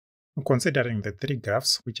Considering the three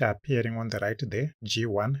graphs which are appearing on the right there,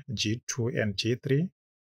 G1, G2, and G3,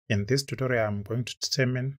 in this tutorial I'm going to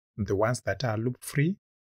determine the ones that are loop-free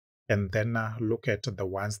and then look at the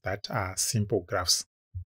ones that are simple graphs.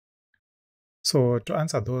 So to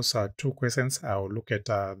answer those two questions, I'll look at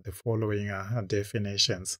the following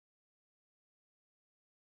definitions.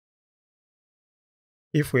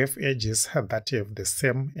 If we have edges that have the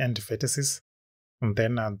same end vertices,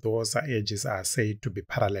 then those edges are said to be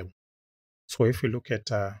parallel. So if we look at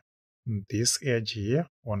this edge here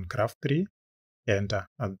on graph 3 and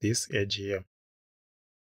this edge here,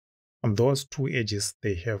 and those two edges,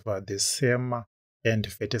 they have the same end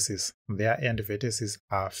vertices. Their end vertices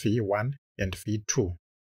are V1 and V2.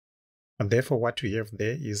 And therefore, what we have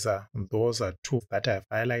there is those two that I have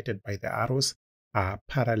highlighted by the arrows are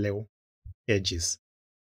parallel edges.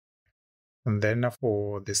 And then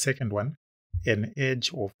for the second one, an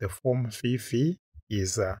edge of the form VV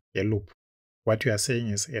is a loop. What we are saying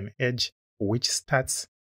is an edge which starts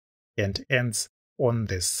and ends on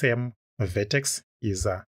the same vertex is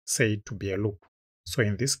said to be a loop. So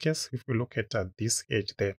in this case, if we look at this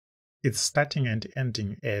edge there, it's starting and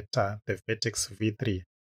ending at the vertex V3.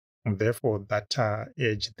 And therefore, that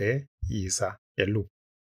edge there is a loop.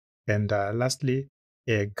 And lastly,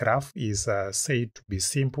 a graph is said to be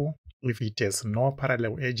simple if it has no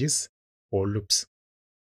parallel edges or loops.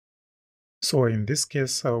 So in this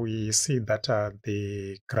case, we see that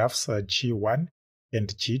the graphs G1 and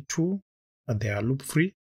G2, they are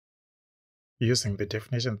loop-free using the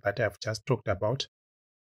definition that I've just talked about.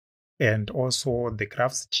 And also the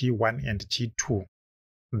graphs G1 and G2,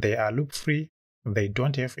 they are loop-free. They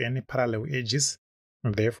don't have any parallel edges.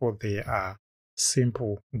 And therefore, they are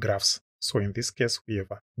simple graphs. So in this case, we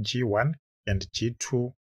have G1 and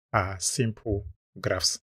G2 are simple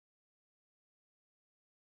graphs.